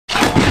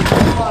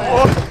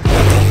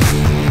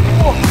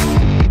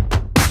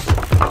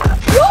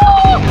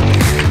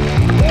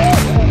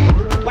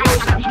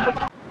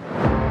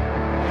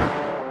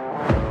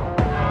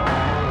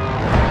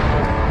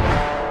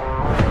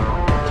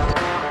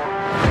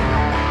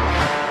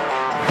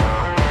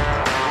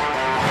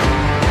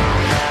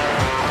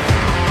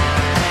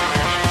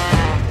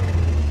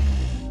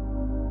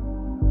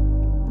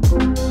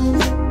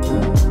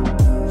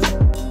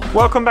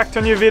Welcome back to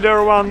a new video,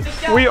 everyone.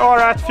 We are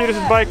at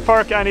Fyrhuset Bike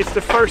Park and it's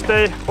the first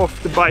day of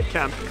the bike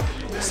camp.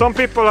 Some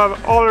people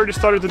have already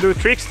started to do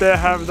tricks. They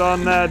have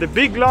done the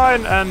big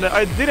line and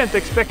I didn't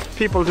expect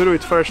people to do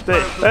it first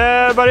day.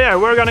 But yeah,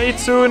 we're gonna eat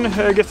soon,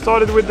 get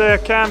started with the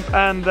camp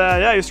and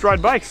yeah, just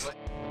ride bikes.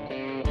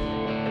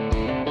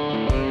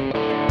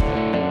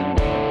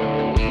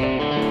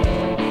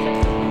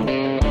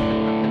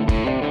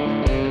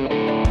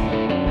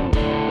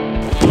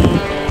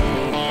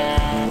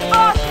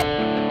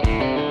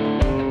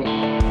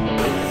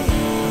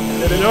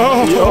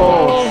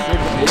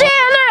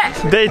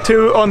 Day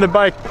 2 on the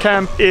bike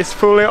camp is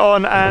fully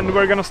on and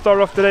we're gonna start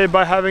off today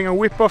by having a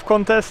whip-off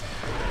contest.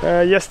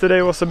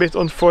 Yesterday was a bit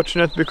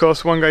unfortunate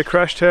because one guy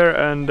crashed here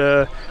and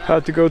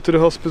had to go to the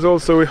hospital,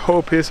 so we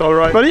hope he's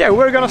alright. But yeah,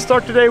 we're gonna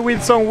start today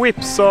with some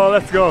whips, so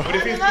let's go.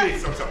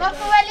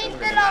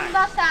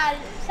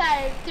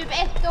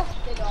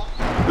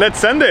 Let's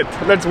send it!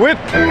 Let's whip!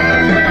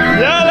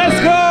 Yeah,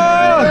 let's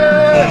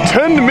go!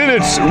 10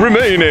 minutes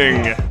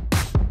remaining!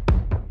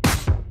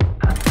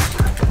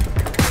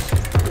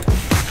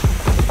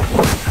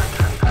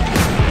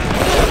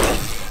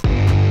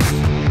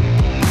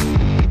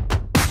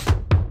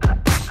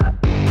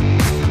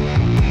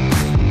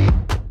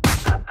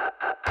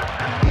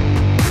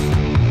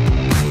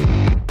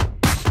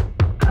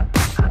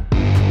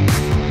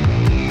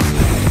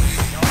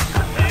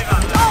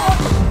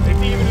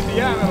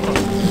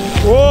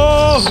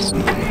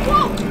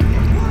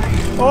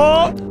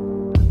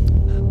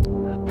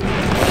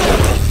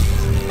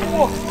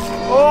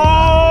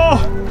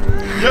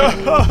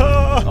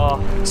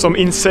 Some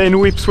insane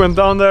whips went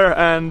down there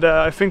and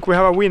I think we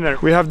have a winner.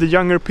 We have the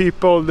younger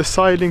people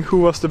deciding who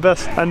was the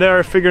best and they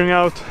are figuring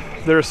out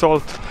the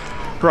result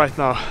right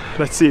now.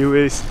 Let's see who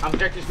is.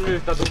 Pretty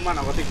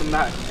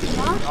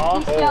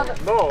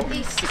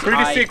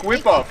sick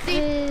whip-off.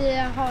 Vi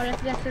har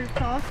ett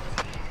resultat.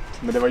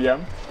 Men det var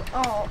jämnt?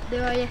 Ja, det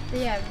var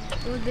jättejämnt.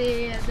 Och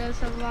den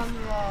som vann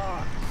var...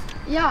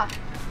 Ja!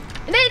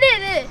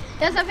 Nej!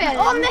 Jag sa fel.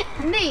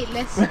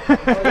 Nils!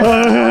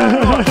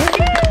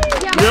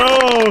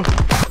 Jo!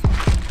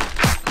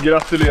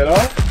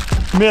 Gratulerar!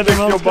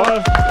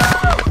 Medlemskap!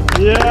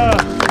 Yeah!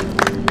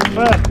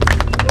 Fett!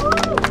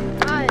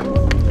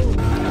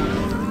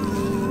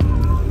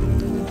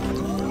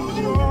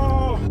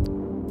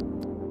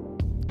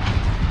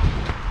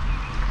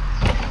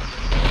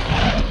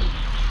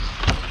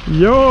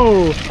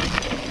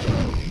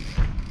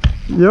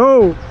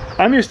 Yo!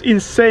 I'm just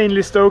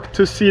insanely stoked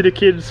to see the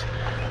kids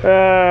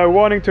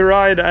wanting to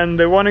ride and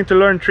wanting to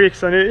learn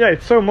tricks, and yeah,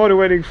 it's so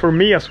motivating for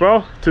me as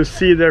well to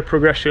see their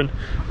progression.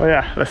 Oh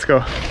yeah, let's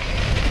go.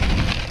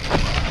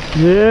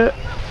 Yeah.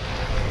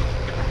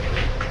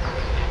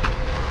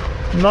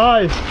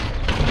 Nice.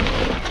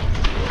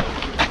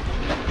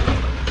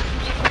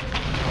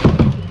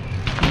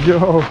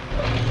 Yo.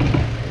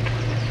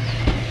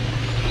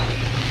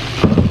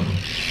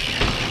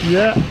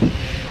 Yeah.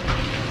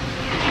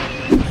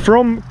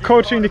 From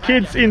coaching the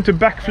kids into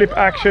backflip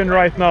action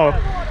right now.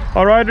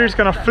 Our rider is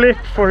gonna flip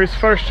for his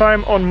first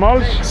time on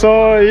mulch.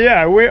 So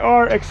yeah, we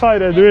are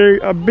excited. We're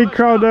a big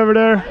crowd over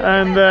there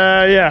and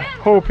yeah,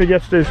 hope he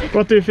gets this.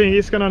 What do you think?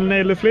 He's gonna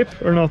nail the flip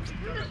or not?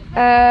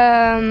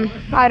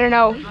 I don't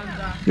know.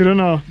 You don't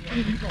know?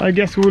 I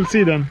guess we will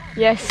see then.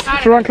 Yes.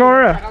 Tror han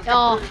klarar det?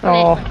 Ja.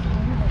 Ja.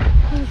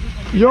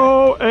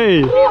 Yo,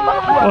 hey!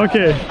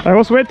 Okay, I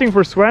was waiting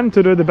for Sven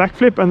to do the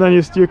backflip and then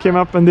you came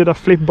up and did a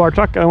flip bar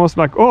tuck and I was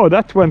like, oh,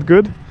 that went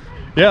good.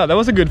 Yeah, that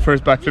was a good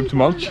first backflip to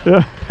mulch.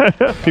 Yeah.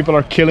 People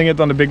are killing it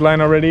on the big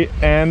line already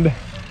and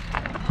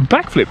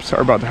backflips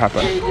are about to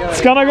happen. It's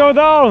gonna go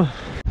down!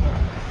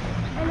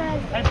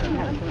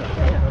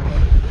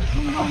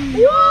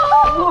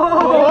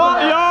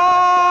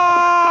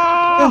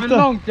 För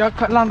långt, jag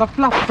landar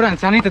platt på den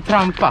så han inte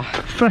trampa.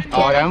 Fett.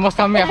 Ja, jag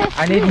måste ha med.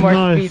 I need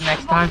more speed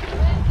next time.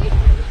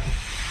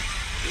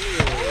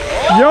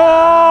 Yo!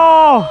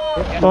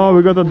 Oh,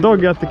 we got a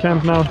dog at the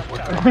camp now.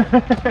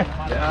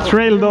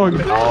 Trail dog.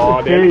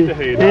 Ja, det är lite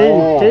höjd.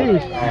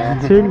 Hej!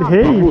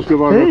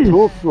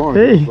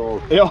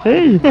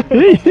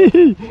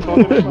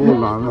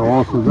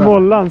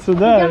 Mollan,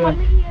 sådär.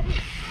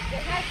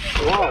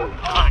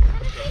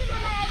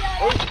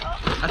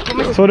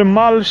 So the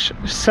mulch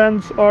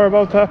scents are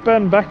about to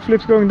happen.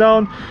 Backflips going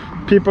down.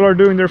 People are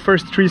doing their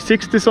first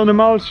 360s on the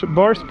mulch.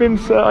 Bar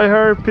spins, I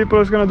heard people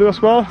are gonna do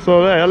as well.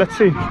 So yeah, let's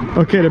see.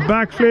 Okay, the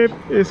backflip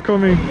is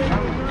coming.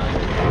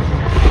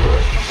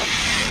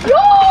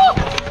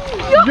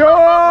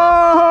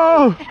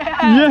 Yo!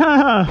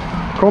 Yeah!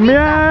 Kom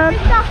igen!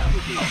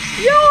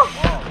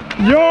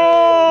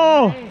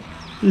 Yo!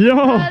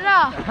 Yo!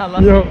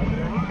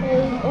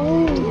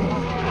 Oh.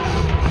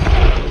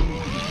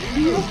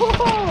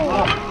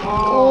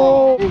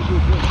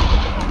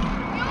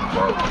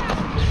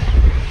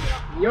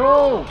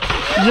 Yo!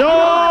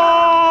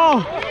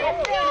 Yo!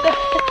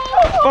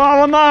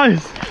 Oh,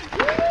 nice!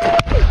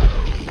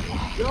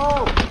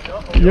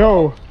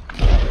 Yo!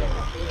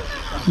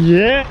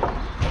 Yeah!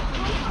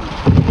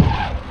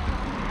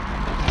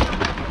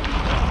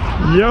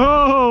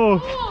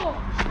 Yo!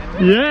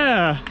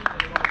 Yeah!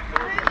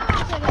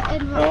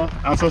 Ja,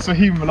 alltså så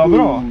himla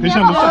bra. Hur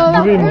kändes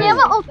det? När jag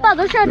var 8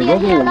 då körde jag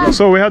hela.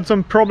 So we had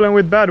some problem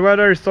with bad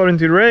weather. It's starting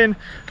to rain.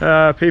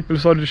 People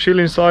started to chill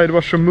inside,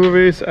 watch some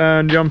movies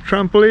and jump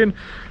trampoline.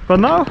 But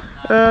now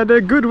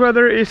the good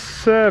weather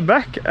is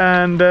back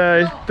and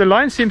the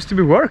line seems to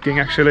be working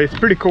actually. It's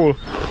pretty cool.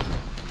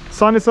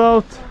 Sun is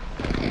out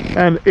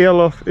and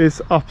Elof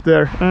is up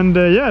there. And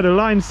yeah, the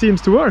line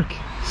seems to work.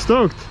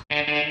 Stoked.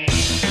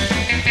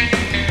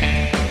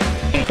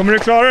 Kommer du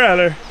klara det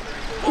eller?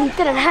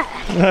 Inte den här.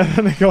 Nej,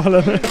 den är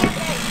galen.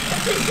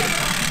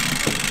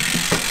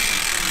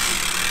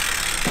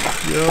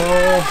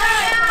 Ja.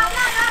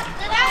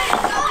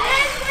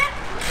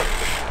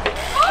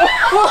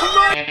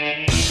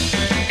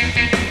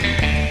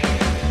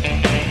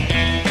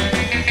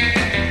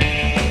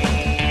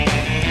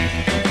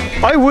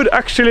 I would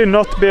actually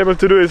not be able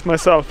to do this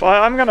myself.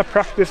 I'm gonna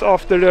practice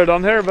after they're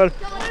done here, but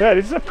yeah,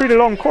 this is a pretty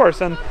long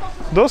course and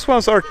those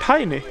ones are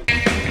tiny.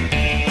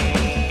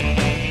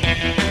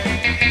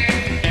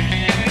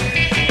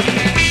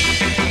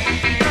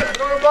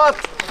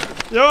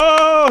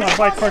 Ja!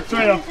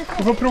 Bikepark-tröja.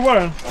 Du får prova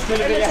den.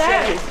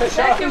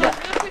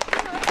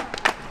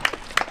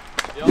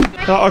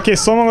 Ja, okay,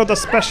 someone got a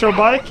special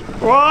bike.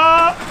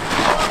 Wow!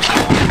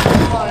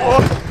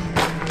 Oh.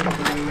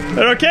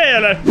 Är det okay,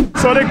 eller?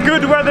 So the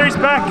good weather is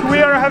back.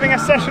 We are having a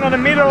session on the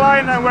middle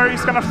line and we're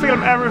just gonna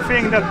film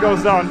everything that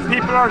goes down.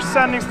 People are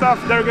sending stuff,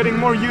 they're getting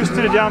more used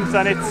to the jumps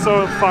and it's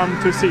so fun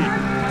to see.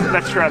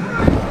 Let's shred.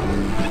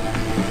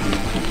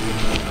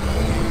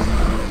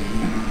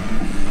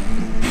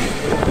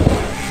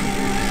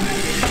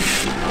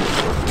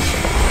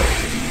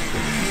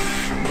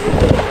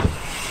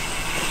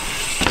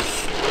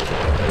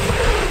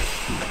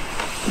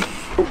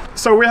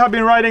 So we have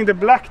been riding the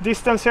black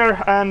distance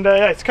here and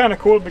yeah, it's kind of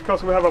cool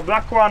because we have a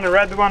black one, a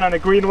red one and a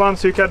green one,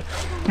 so you can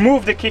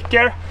move the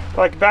kicker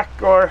like back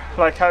or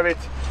like have it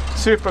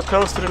super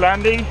close to the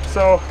landing.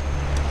 So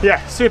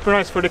yeah, super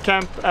nice for the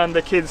camp and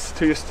the kids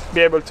to just be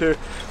able to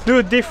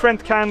do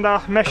different kind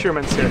of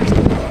measurements here.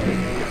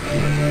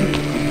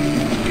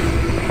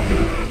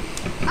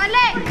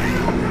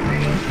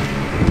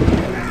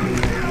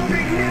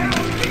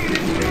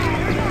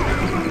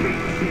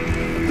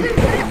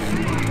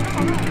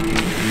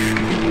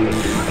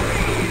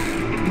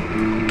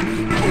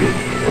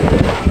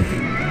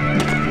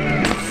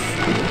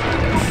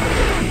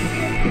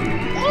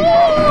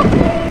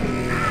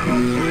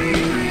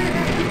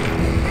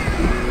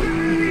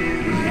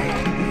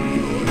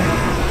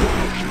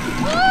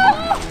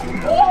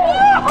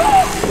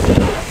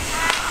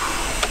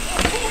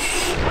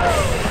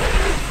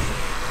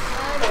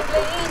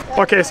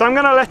 Okay, so I'm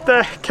gonna let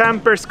the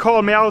campers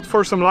call me out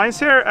for some lines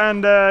here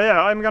and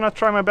yeah, I'm gonna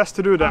try my best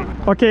to do them.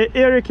 Okay,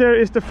 Eric here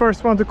is the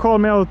first one to call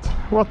me out.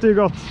 What do you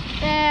got?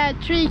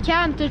 3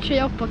 cant och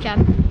 3 upp på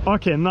cant.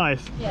 Okay,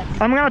 nice. Yes.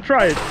 I'm gonna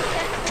try it.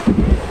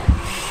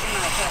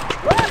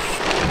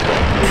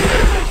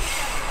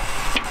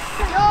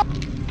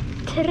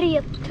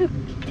 Tre tuck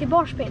till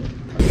barspin.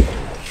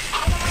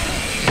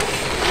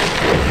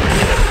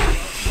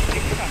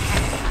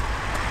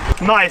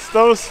 Nice,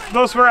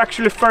 those were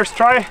actually first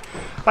try.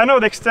 I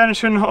know the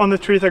extension on the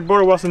 3-tech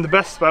board wasn't the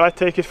best, but I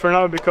take it for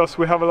now because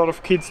we have a lot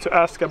of kids to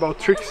ask about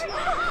tricks.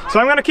 So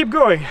I'm gonna keep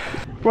going.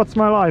 What's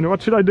my line?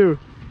 What should I do?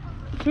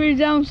 3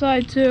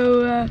 downside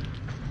to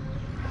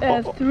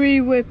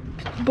 3 whip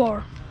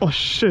bar. Oh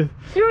shit.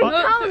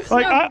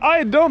 Like,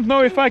 I don't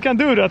know if I can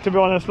do that, to be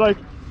honest. Like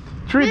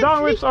 3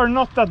 down whips are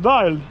not that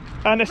dialed.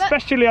 And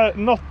especially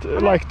not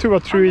like 2 or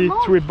 3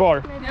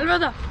 bar.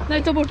 Vänta,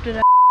 nej, ta bort det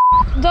där.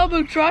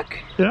 Double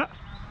truck. Yeah.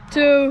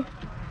 To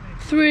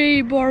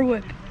 3 bar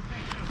whip.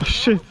 Oh,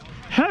 shit.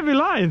 Heavy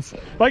lines.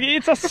 Like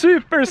it's a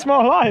super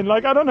small line.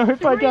 Like I don't know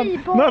if I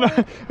can. No.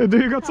 Do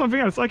you got something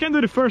else? I can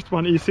do the first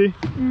one easy.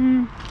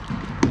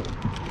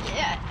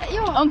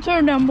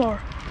 Unturn down bar.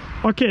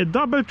 Okay,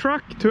 double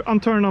truck to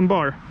unturn on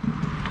bar.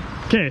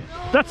 Okay,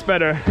 that's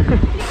better.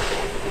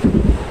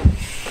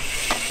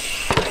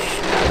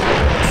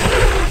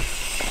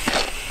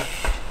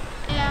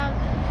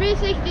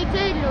 360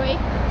 tail whip.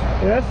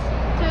 Yes.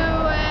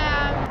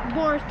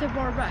 To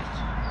bar back.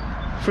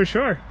 For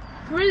sure.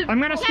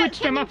 I'm gonna switch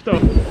them up though.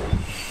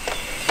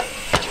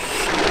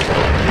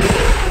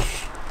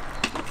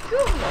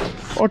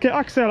 Okay,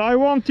 Axel, I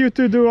want you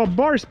to do a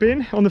bar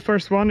spin on the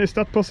first one. Is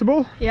that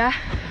possible? Yeah.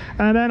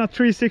 And then a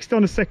 360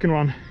 on the second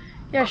one.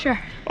 Yeah, sure.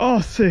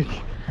 Oh, sick.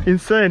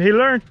 Insane. He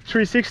learned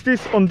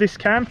 360s on this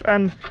camp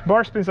and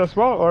bar spins as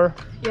well, or?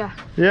 Yeah.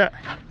 Yeah.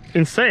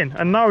 Insane.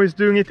 And now he's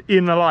doing it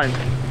in a line.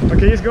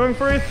 Okay, he's going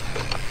for it.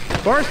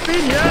 Bar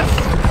spin, yes!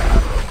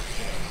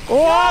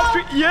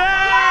 Oh,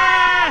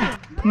 yeah!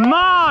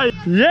 Nice!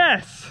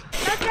 Yes!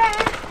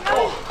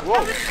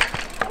 Whoa.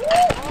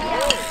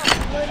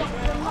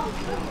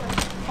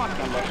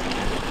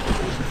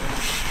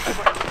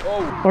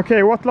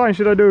 Okay, what line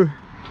should I do?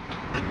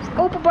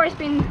 Oppo bar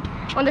spin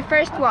on the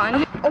first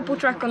one, Oppo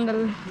track on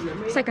the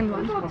second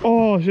one.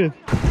 Oh shit.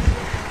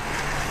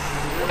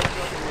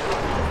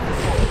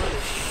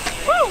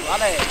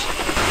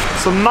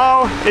 So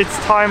now it's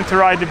time to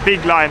ride the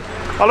big line.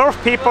 A lot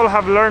of people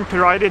have learned to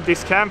ride it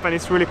this camp, and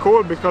it's really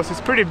cool because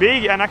it's pretty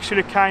big and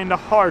actually kind of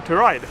hard to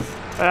ride.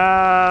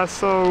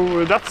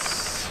 So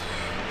that's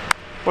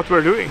what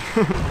we're doing.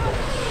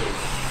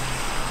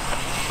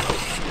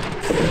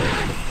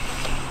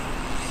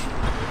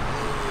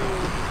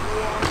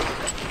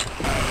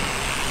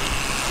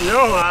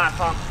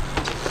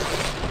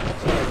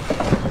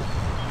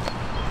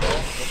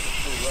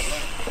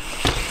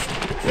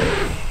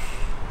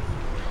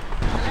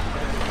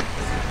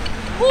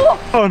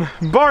 On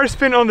bar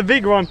spin on the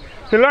big one.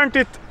 He learned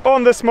it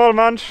on the small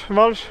munch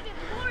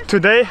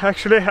today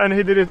actually, and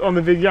he did it on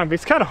the big jump.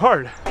 It's kind of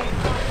hard.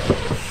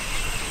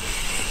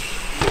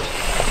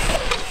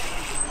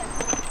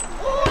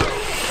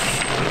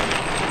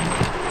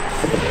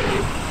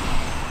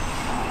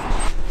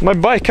 My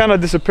bike kind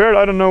of disappeared.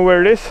 I don't know where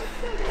it is.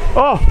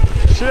 Oh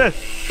shit!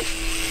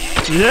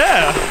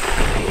 Yeah!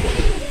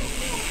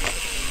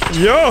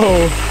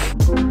 Yo!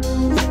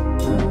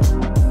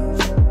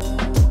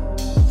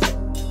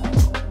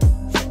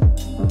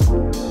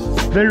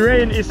 The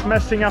rain is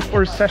messing up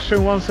our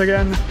session once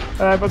again,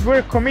 but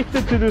we're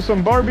committed to do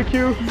some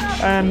barbecue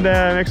and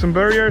make some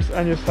burgers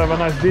and just have a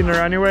nice dinner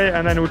anyway,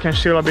 and then we can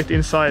chill a bit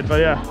inside.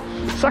 But yeah,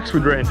 sucks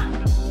with rain.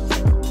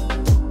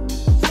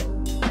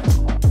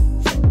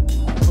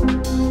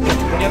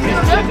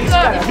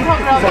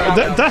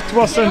 That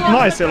wasn't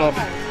nice, Elon.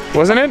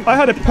 Wasn't it? I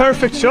had a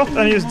perfect shot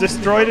and you just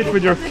destroyed it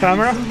with your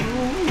camera.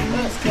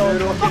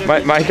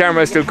 My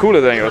camera is still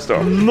cooler than yours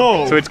though.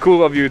 No! So it's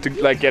cool of you to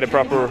like get a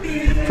proper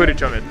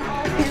footage of it.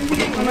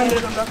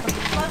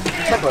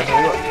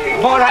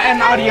 Bara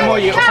en arg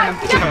emoji och sen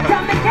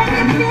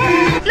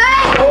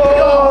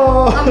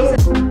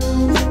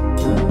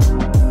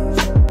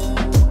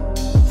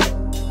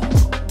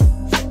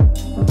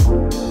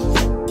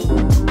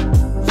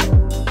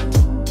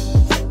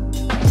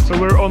So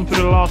we're on to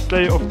the last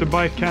day of the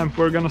bike camp.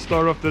 We're gonna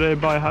start off the day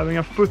by having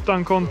a foot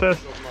down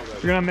contest.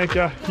 We're gonna make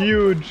a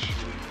huge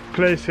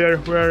place here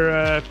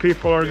where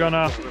people are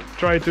gonna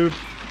try to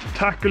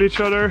tackle each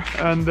other,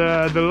 and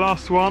the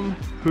last one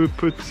who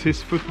puts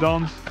his foot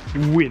down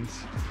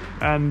wins.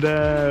 And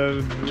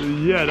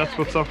yeah, that's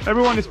what's up.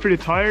 Everyone is pretty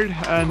tired,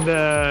 and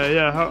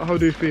yeah, how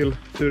do you feel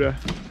today?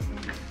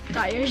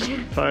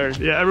 Tired.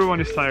 Yeah,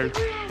 everyone is tired.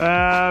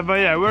 But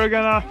yeah,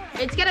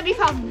 it's gonna be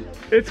fun.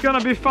 It's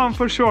gonna be fun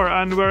for sure,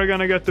 and we're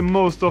gonna get the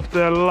most of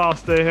the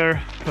last day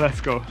here.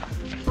 Let's go.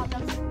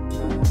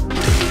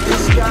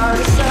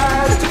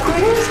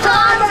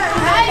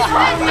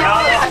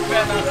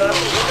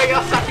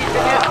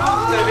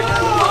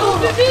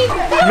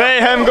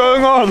 Mayhem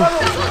going on.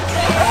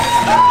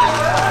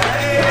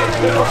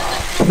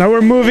 Now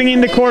we're moving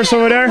in the course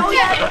over there.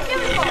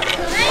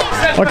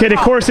 Okay, the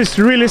course is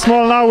really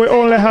small now. We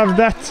only have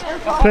that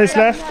place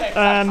left,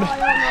 and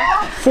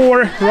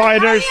 4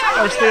 riders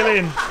are still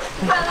in.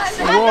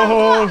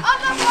 Whoa!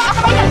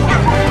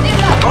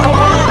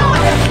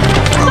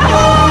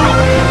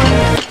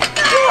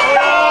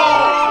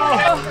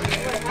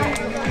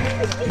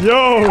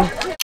 Yo!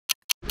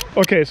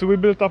 Okay, so we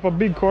built up a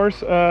big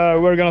course.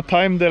 We're gonna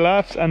time the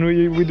laps, and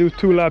we do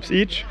 2 laps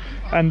each,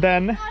 and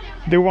then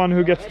the one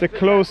who gets the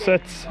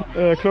closest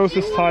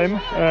time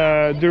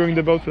during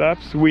the both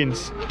laps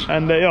wins.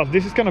 And yeah,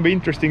 this is gonna be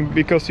interesting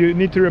because you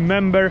need to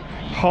remember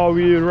how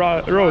you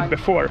rode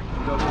before.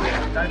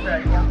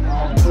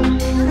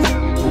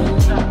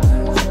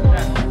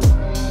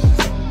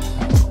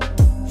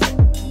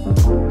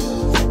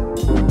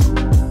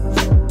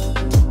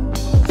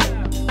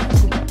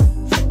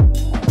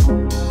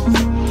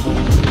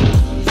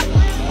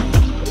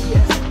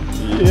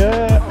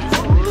 Yeah.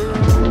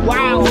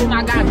 Wow, oh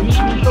my god.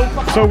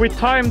 So we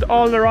timed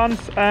all the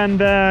runs, and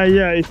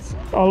yeah, it's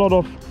a lot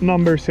of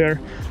numbers here.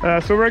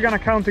 So we're gonna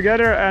count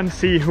together and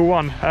see who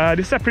won.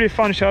 This is a pretty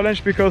fun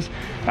challenge because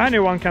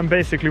anyone can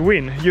basically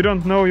win. You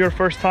don't know your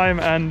first time,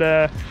 and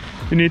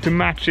you need to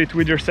match it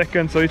with your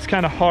second, so it's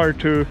kind of hard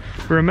to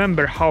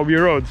remember how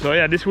you rode. So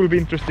yeah, this will be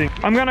interesting.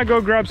 I'm gonna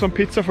go grab some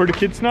pizza for the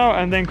kids now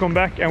and then come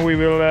back and we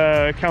will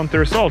count the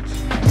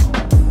results.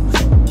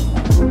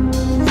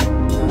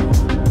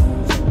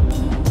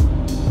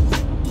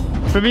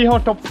 För vi har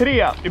topp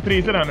 3 i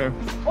priser här nu.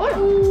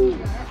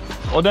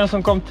 Och den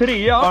som kom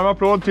 3, varm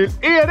applåd till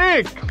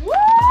Erik!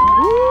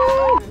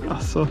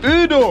 Alltså.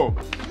 Udo!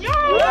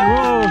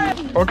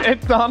 Och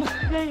ettan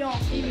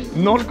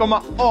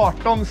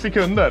 0,18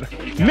 sekunder.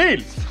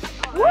 Nils!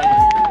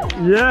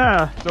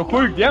 Yeah! Så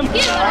sjukt jämnt.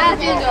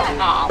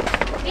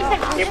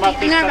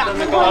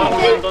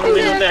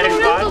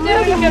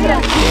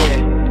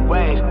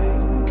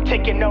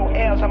 Taking no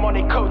L's, I'm on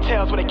their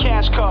coattails with a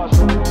cash cars.